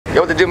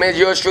Yo, what to do, man?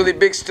 Yours truly,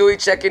 Big Stewie,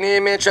 checking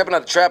in, man. Trapping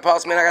out the trap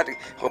house, man. I got to,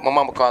 what my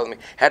mama calling me.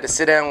 Had to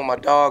sit down with my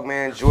dog,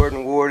 man.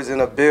 Jordan Ward is in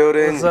the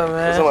building. What's up,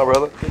 man? What's up, my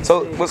brother?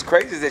 So, what's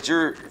crazy is that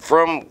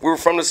we're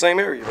from the same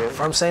area, man.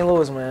 From St.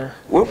 Louis, man.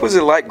 What was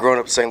it like growing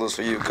up in St. Louis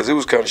for you? Because it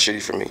was kind of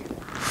shitty for me.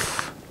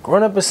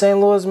 Growing up in St.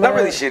 Louis, man. Not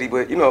really shitty,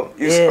 but you know,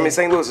 I mean,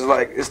 St. Louis is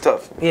like, it's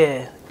tough.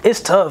 Yeah,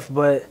 it's tough,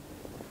 but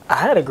I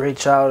had a great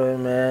childhood,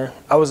 man.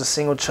 I was a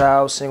single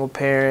child, single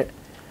parent.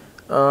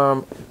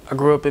 I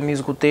grew up in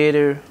musical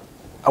theater.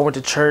 I went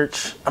to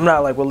church. I'm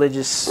not like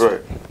religious,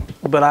 Right.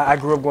 but I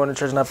grew up going to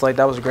church, and I feel like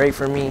that was great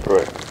for me.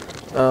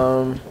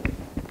 Right.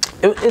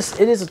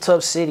 It is a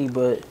tough city,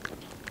 but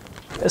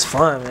it's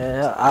fun,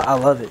 man. I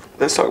love it.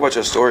 Let's talk about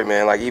your story,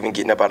 man. Like, even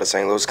getting up out of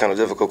St. Louis is kind of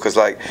difficult because,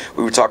 like,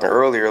 we were talking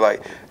earlier,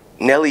 like,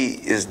 Nelly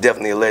is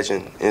definitely a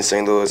legend in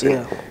St. Louis.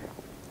 Yeah.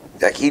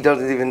 Like, he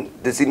doesn't even,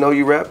 does he know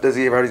you rap? Has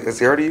he heard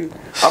of you?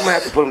 I'm gonna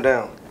have to put him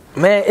down.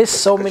 Man, it's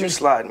so many. You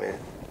slide, man.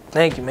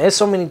 Thank you, man. There's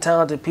so many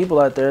talented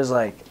people out there. It's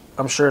like,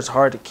 I'm sure it's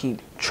hard to keep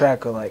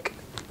track of like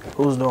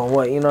who's doing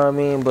what, you know what I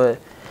mean? But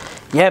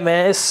yeah,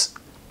 man, it's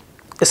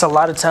a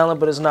lot of talent,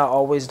 but it's not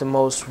always the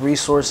most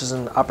resources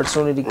and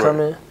opportunity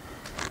coming.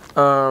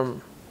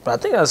 But I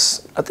think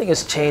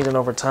it's changing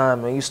over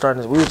time, and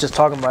we were just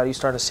talking about it, you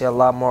starting to see a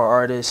lot more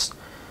artists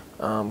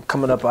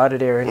coming up out of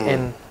there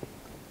and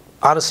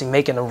honestly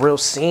making a real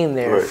scene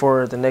there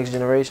for the next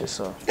generation.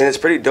 So, and it's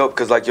pretty dope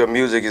because like your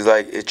music is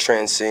like, it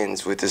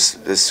transcends with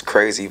this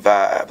crazy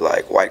vibe,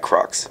 like White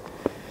Crocs.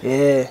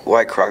 Yeah.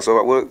 White Crocs.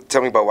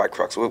 Tell me about White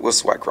Crocs.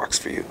 What's White Crocs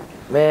for you?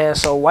 Man,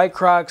 so White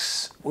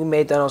Crocs, we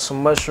made that on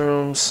some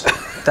mushrooms.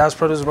 That was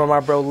produced by my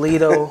bro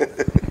Lito.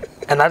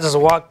 And I just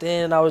walked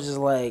in, I was just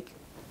like,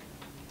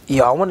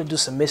 yo, I want to do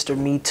some Mr.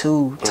 Me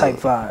Too type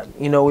vibe.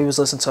 You know, we was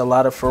listening to a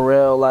lot of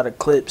Pharrell, a lot of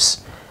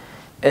Clips.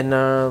 And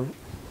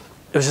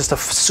it was just a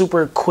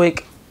super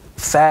quick,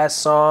 fast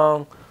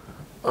song.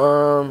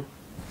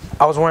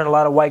 I was wearing a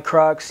lot of White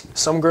Crocs.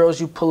 Some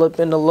girls you pull up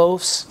in the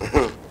loafs.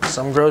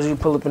 Some girls you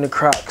pull up in the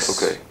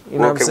Crocs. Okay. You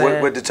know what I'm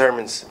saying? What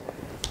determines?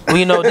 Well,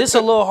 you know, this is a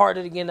little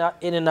harder to get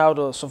in and out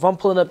of. So if I'm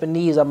pulling up in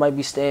these, I might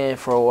be staying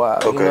for a while.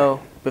 Okay. You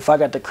know, if I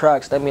got the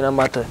Crocs, that means I'm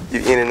about to. You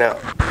in and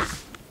out.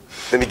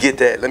 Let me get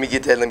that.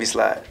 Let me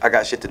slide. I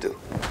got shit to do.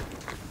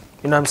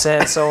 You know what I'm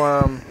saying?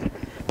 So,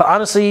 but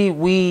honestly,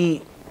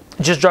 we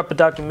just dropped a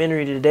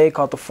documentary today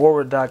called The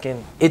Forward Doc,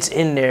 and it's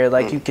in there.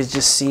 Like you could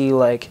just see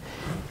like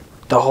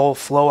the whole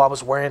flow. I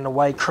was wearing the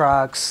White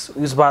Crocs.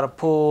 We was by the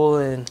pool,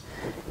 and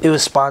it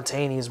was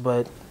spontaneous,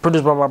 but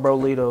produced by my bro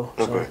Lito.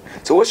 So. Okay.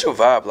 So what's your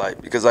vibe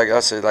like? Because like I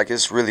said, like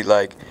it's really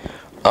like,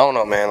 I don't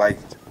know, man. Like,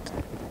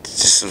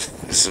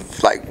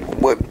 just like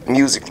what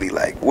musically,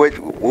 like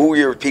who were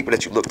your people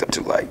that you looked up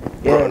to, like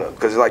growing up?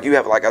 Because like you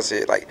have, like I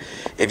said, like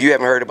if you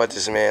haven't heard about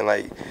this, man,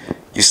 like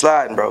you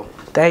sliding, bro.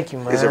 Thank you,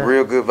 man. It's a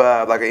real good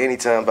vibe, like an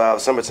anytime vibe,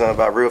 summertime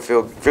vibe, real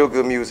feel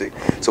good music.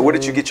 So where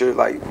did you get your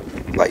like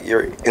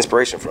your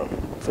inspiration from?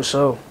 For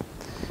sure.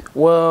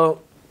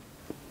 Well,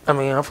 I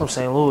mean, I'm from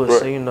St. Louis,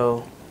 so you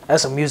know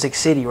that's a music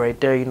city right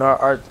there. You know,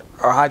 our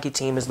hockey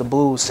team is the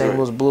Blues, St.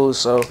 Louis Blues.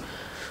 So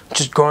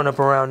just growing up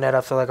around that,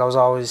 I feel like I was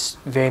always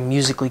very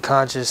musically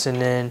conscious.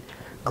 And then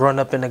growing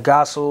up in the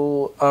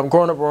gospel,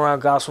 growing up around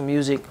gospel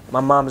music,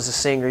 my mom is a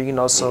singer, you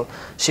know, so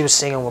she was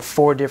singing with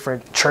 4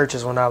 different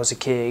churches when I was a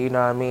kid, you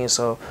know what I mean?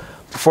 So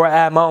before I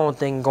had my own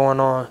thing going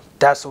on,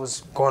 that's what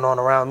was going on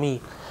around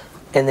me.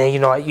 And then, you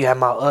know, you have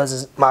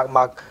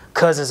my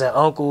cousins and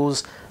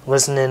uncles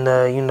listening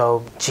to, you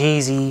know,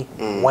 Jeezy,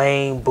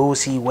 Wayne,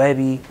 Boosie,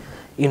 Webby,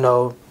 you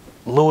know,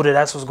 Luda.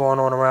 That's what's going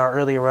on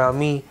early around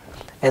me.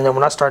 And then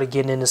when I started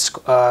getting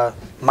into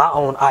my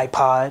own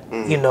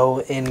iPod, you know,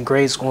 in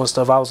grade school and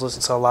stuff, I was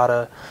listening to a lot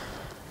of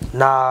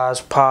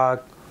Nas,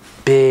 Pac,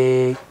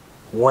 Big,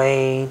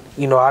 Wayne.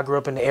 You know, I grew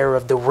up in the era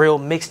of the real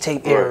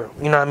mixtape era.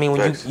 You know what I mean?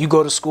 When you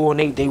go to school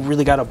and they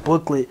really got a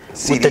booklet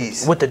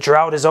with the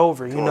drought is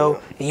over, you know,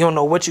 and you don't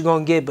know what you're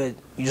going to get, but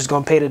you're just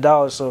going to pay the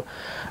dollars. So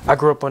I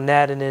grew up on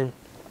that, and then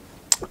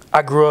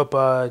I grew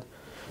up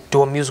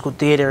doing musical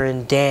theater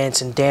and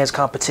dance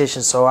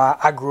competitions. So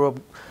I grew up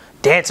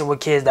dancing with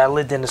kids that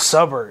lived in the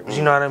suburbs,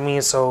 you know what I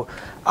mean? So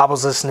I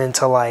was listening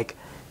to like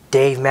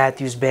Dave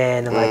Matthews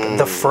Band and like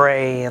The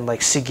Fray and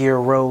like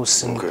Sigur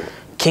Rós and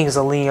Kings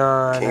of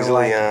Leon and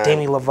like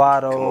Demi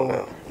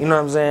Lovato. You know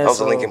what I'm saying? I was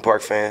a Linkin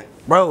Park fan.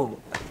 Bro,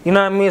 you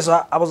know what I mean?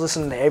 So I was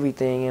listening to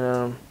everything, you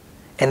know.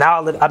 And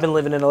now I've been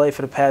living in LA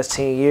for the past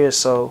 10 years,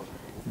 so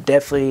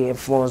definitely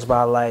influenced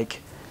by like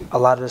a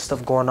lot of the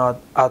stuff going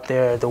on out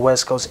there, the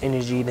West Coast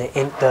energy, the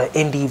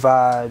indie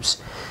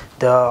vibes,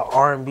 the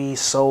R&B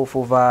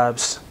soulful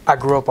vibes. I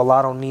grew up a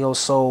lot on neo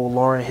soul,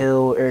 Lauryn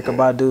Hill, Erykah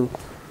Badu,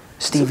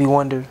 Stevie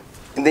Wonder.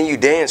 And then you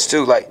dance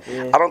too. Like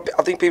I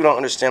think people don't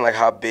understand like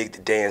how big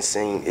the dance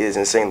scene is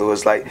in St.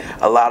 Louis. Like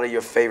a lot of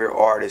your favorite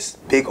artists,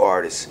 big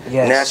artists,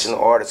 national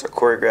artists, are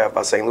choreographed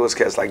by St. Louis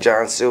cats. Like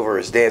John Silver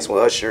is dancing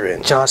with Usher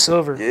and John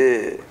Silver.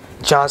 Yeah.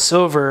 John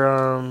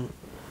Silver,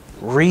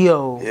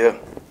 Rio. Yeah.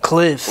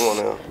 Cliff.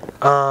 Come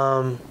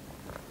on now.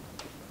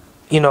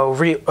 You know,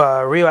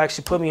 Rio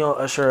actually put me on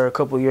Usher a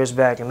couple years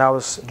back, and that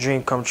was a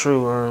dream come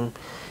true.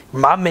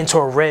 my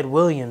mentor, Red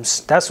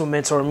Williams, that's what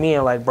mentored me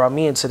and like brought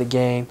me into the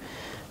game.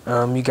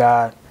 You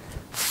got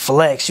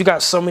Flex. You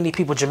got so many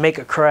people.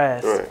 Jamaica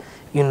Craft. Right.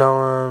 You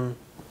know,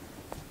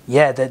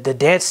 yeah, the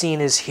dance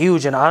scene is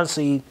huge, and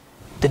honestly,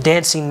 the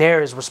dance scene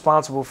there is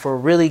responsible for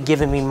really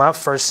giving me my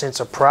first sense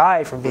of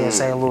pride from being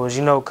St. Louis.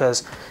 You know,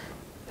 because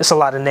it's a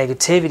lot of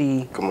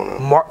negativity,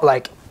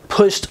 like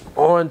pushed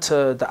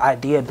onto the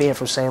idea of being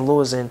from St.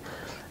 Louis, and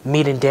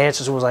meeting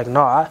dancers who was like,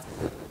 no,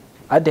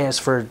 I dance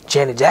for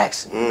Janet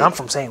Jackson. I'm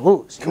from St.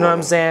 Louis. You know what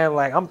I'm saying?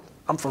 Like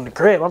I'm from the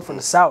crib. I'm from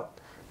the South.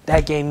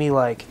 That gave me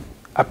like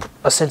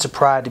a sense of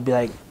pride to be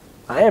like,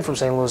 I am from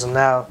St. Louis, and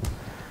now,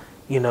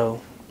 you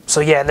know. So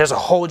yeah, and there's a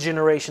whole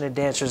generation of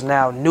dancers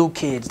now, new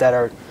kids that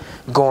are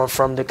going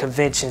from the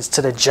conventions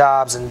to the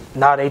jobs, and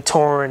now they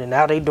touring, and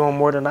now they doing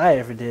more than I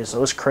ever did.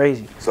 So it's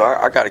crazy. So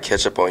I got to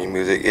catch up on your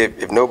music.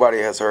 If nobody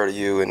has heard of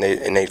you and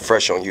they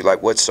fresh on you,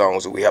 like what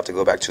songs do we have to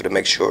go back to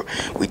make sure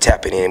we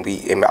tap it in?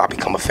 And I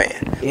become a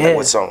fan. Yeah. Like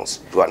what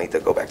songs do I need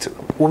to go back to?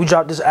 Well, we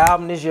dropped this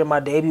album this year,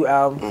 my debut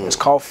album. It's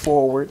called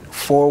Forward.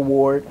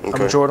 Forward.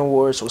 I'm Jordan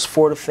Ward, so it's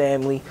for the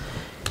family.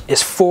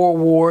 It's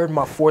Forward,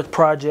 my fourth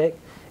project.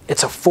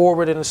 It's a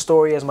forward in the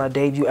story as my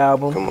debut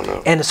album. Come on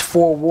now. And it's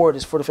Forward.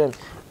 It's for the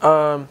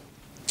family.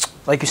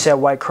 Like you said,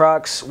 White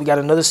Crocs. We got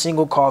another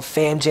single called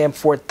Fam Jam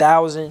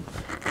 4000.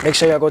 Make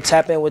sure y'all go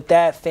tap in with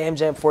that. Fam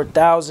Jam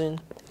 4000.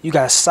 You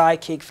got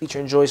Sidekick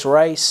featuring Joyce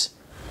Rice.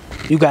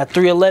 You got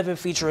 311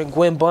 featuring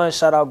Gwen Bunn.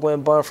 Shout out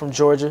Gwen Bunn from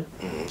Georgia.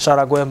 Shout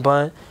out Gwen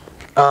Bunn.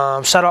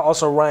 Shout out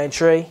also Ryan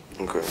Trey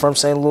from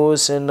St.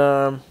 Louis. And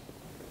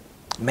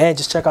man,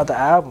 just check out the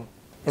album.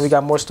 And we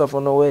got more stuff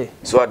on the way.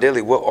 So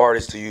ideally, what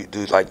artists do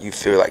you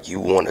feel like you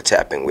want to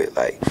tap in with?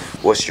 Like,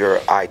 what's your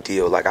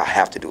ideal? Like, I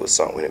have to do a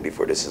song with him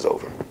before this is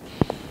over.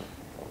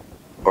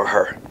 Or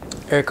her.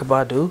 Erykah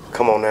Badu.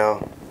 Come on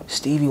now.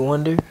 Stevie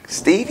Wonder.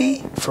 Stevie?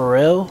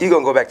 Pharrell. You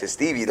gonna go back to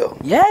Stevie though?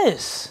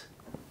 Yes.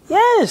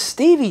 Yes,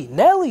 Stevie.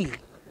 Nelly.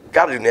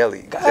 Gotta do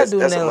Nelly. Gotta do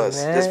that's Nelly, a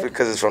must. man. Just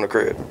because it's from the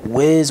crib.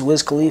 Wiz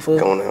Khalifa.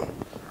 Come on now.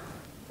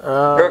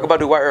 Erykah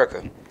Badu, why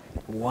Erykah?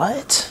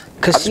 What?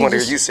 I just want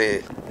to hear you say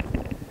it.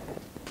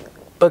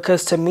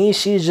 Because to me,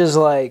 she's just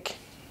like,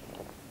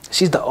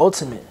 she's the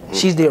ultimate.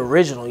 She's the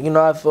original. You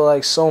know, I feel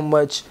like so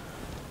much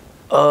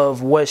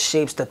of what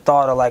shapes the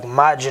thought of like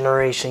my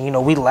generation, you know,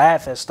 we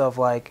laugh at stuff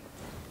like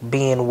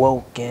being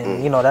woke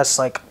and, you know, that's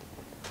like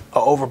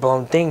an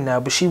overblown thing now.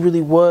 But she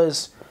really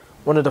was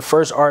one of the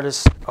first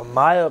artists of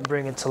my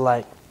upbringing to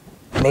like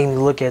make me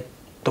look at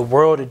the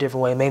world a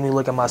different way, made me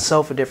look at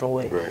myself a different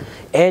way. Right.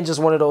 And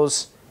just one of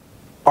those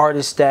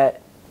artists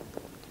that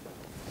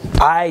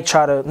I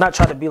not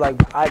try to be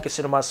like, I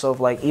consider myself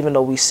like, even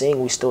though we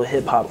sing, we still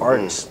hip hop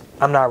artists.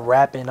 I'm not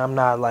rapping, I'm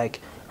not like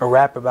a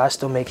rapper, but I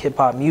still make hip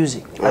hop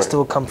music. Right. I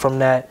still come from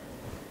that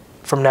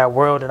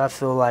world, and I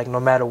feel like no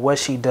matter what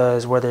she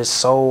does, whether it's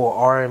soul,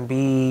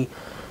 R&B,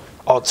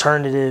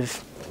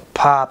 alternative,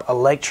 pop,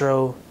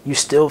 electro, you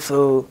still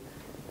feel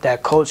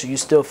that culture, you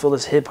still feel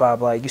it's hip hop,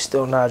 like you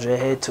still nod your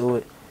head to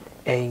it,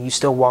 and you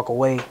still walk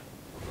away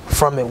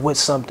from it with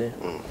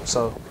something.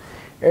 So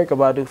Erykah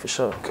Badu for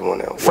sure. Come on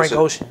now. Frank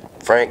Ocean.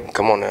 Frank,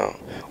 come on now.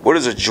 What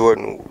does a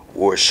Jordan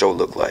Ward show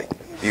look like?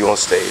 You on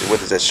stage, what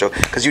does that show?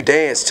 Because you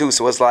dance too,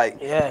 so it's like,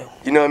 yeah,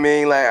 you know what I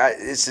mean? Like,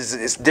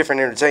 it's different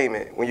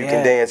entertainment when you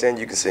can dance and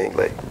you can sing.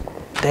 Like,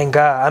 thank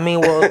God. I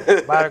mean, well,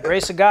 by the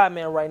grace of God,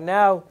 man, right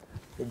now,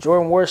 the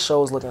Jordan Ward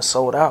show is looking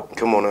sold out.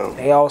 Come on now.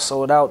 They all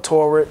sold out,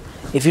 tour it.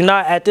 If you're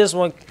not at this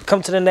one,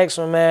 come to the next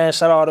one, man.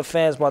 Shout out all the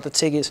fans about the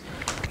tickets.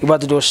 We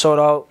about to do a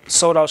sold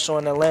out show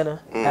in Atlanta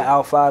at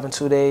Out 5 in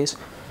 2 days.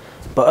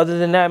 But other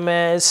than that,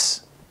 man,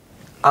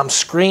 I'm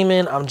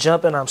screaming, I'm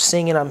jumping, I'm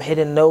singing, I'm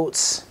hitting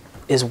notes.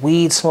 It's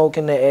weed smoke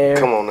in the air.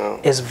 Come on now.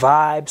 It's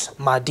vibes.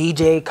 My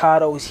DJ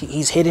Kato,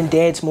 he's hitting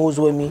dance moves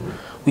with me.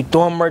 We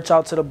throwing merch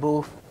out to the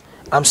booth.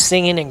 I'm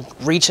singing and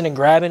reaching and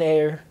grabbing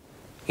air.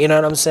 You know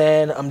what I'm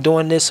saying? I'm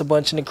doing this a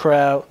bunch in the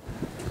crowd.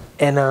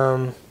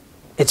 And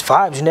it's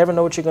vibes. You never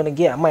know what you're going to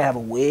get. I might have a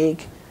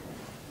wig.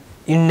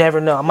 You never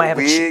know. I might have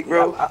a wig,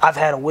 bro. I've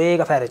had a wig.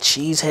 I've had a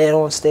cheese head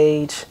on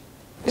stage.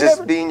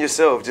 Just being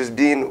yourself. Just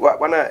being,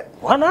 why not?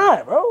 Why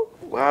not, bro?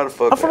 How the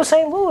fuck? I'm from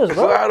St. Louis,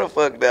 bro. How the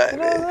fuck that? You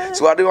know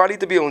so do I need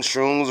to be on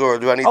shrooms or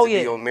do I need to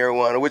be on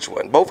marijuana? Which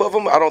one? Both of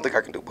them? I don't think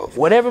I can do both.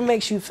 Whatever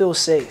makes you feel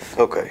safe.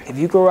 Okay. If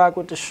you can rock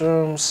with the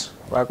shrooms,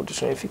 rock with the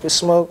shrooms. If you can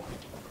smoke,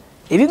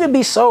 if you can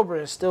be sober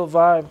and still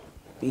vibe,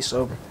 be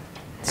sober.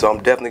 So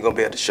I'm definitely gonna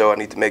be at the show. I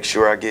need to make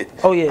sure I get.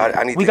 Oh yeah.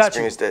 I need to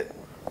experience that.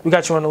 We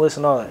got you on the list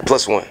and all that.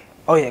 +1.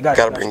 Oh yeah, got you.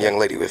 Gotta bring a young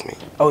lady with me.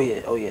 Oh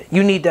yeah.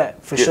 You need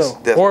that for sure.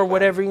 Definitely. Or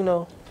whatever, you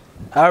know.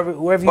 However,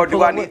 whoever you or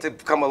do I need to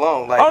come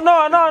along? Like, oh no.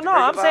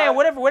 I'm saying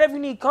whatever you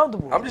need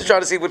comfortable. I'm just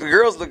trying to see what the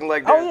girls looking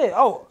like there. Oh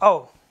yeah.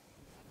 Oh.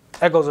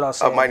 That goes without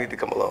saying. I might need to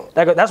come along.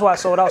 That's why I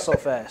sold out so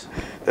fast.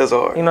 That's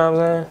hard. You know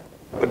what I'm saying?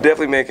 But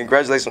definitely, man,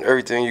 congratulations on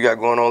everything you got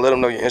going on. Let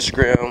them know your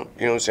Instagram. You know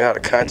what I'm saying? How to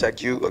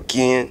contact you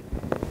again.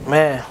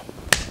 Man,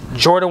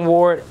 Jordan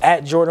Ward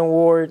at Jordan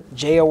Ward,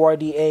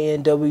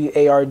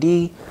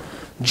 JORDANWARD.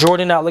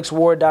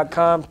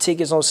 JordanOutlookWard.com.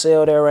 Tickets on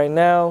sale there right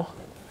now.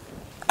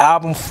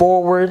 Album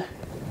Forward.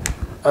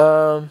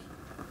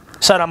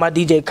 Shout out my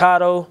DJ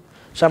Kato.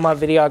 Shout out my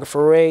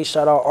videographer Ray.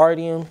 Shout out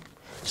Artium.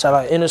 Shout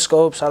out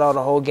Interscope. Shout out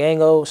the whole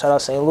Gango. Shout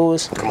out St.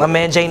 Louis. My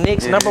man Jay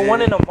Nix,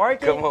 #1 in the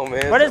market. Come on,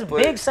 man. Bro, that's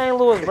big St.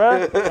 Louis,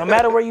 bro. No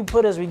matter where you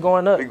put us, we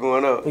going up. We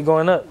going up. We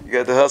going up. You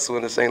got the hustle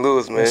in the St.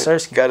 Louis, man.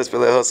 Yes, Got to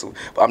feel that hustle.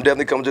 But I'm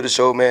definitely coming to the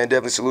show, man.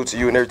 Definitely salute to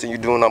you and everything you're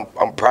doing.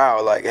 I'm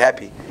proud, like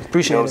happy.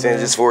 Appreciate you know what I'm saying?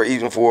 Man. Just for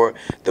even for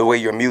the way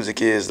your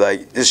music is,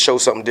 like just show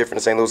something different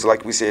in St. Louis.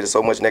 Like we said, there's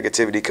so much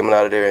negativity coming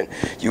out of there, and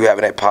you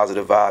having that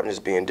positive vibe and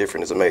just being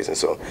different is amazing.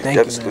 So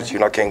definitely salute to you,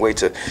 and I can't wait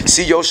to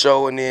see your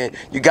show. And then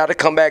you got to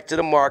come back to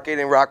the market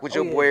and rock with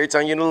your boy every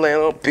time you're in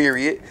Atlanta.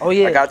 Period. Oh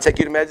yeah. I gotta take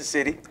you to Magic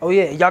City. Oh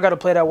yeah. Y'all gotta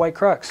play that White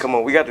Crocs. Come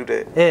on, we gotta do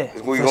that.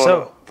 Yeah. We going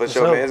up. For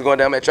sure, man. It's going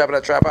down, man. Trap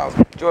House.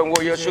 Jordan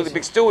Warrior, Sugar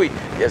Big Stewie.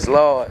 Yes,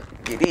 Lord.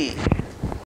 Get in.